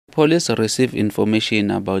Police received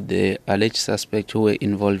information about the alleged suspect who were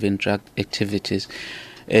involved in drug activities,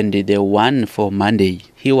 and the one for Monday,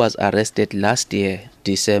 he was arrested last year,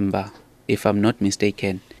 December, if I'm not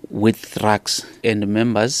mistaken, with drugs, and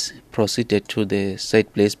members proceeded to the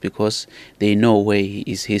said place because they know where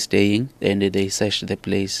he's staying, and they searched the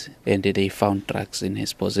place and they found drugs in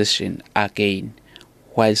his possession again,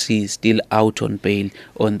 whilst he is still out on bail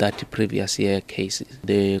on that previous year case.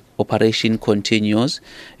 The operation continues,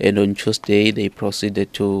 and on Tuesday they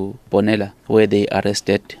proceeded to Bonela, where they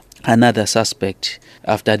arrested another suspect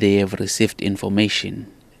after they have received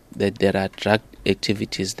information that there are drug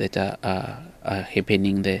activities that are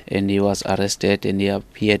happening there. And he was arrested and he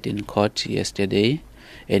appeared in court yesterday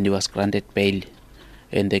and he was granted bail.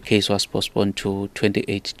 And the case was postponed to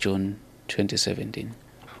 28 June 2017.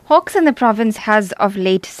 Hawks in the province has of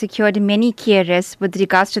late secured many key arrests with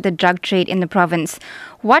regards to the drug trade in the province.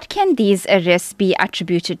 What can these arrests be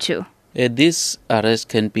attributed to? These arrests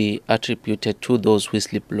can be attributed to those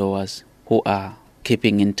whistleblowers who are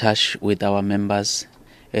keeping in touch with our members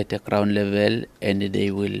at the ground level, and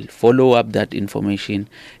they will follow up that information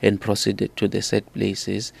and proceed to the said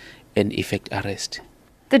places and effect arrest.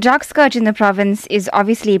 The drug scourge in the province is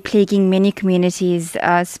obviously plaguing many communities,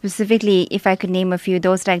 specifically, if I could name a few,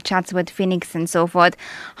 those like Chatsworth, Phoenix and so forth.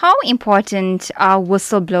 How important are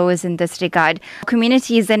whistleblowers in this regard?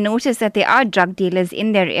 Communities that notice that there are drug dealers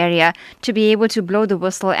in their area to be able to blow the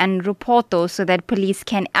whistle and report those so that police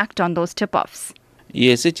can act on those tip-offs.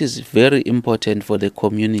 Yes, it is very important for the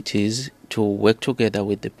communities to work together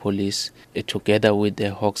with the police, together with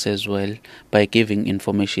the Hawks as well, by giving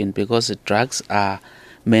information, because the drugs are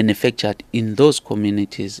manufactured in those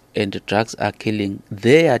communities and the drugs are killing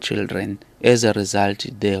their children. As a result,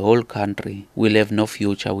 the whole country will have no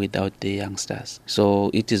future without the youngsters.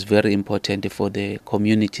 So it is very important for the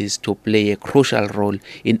communities to play a crucial role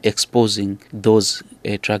in exposing those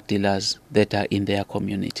drug dealers that are in their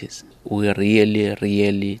communities. We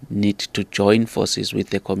really need to join forces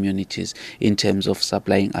with the communities in terms of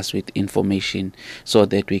supplying us with information so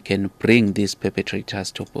that we can bring these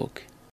perpetrators to book.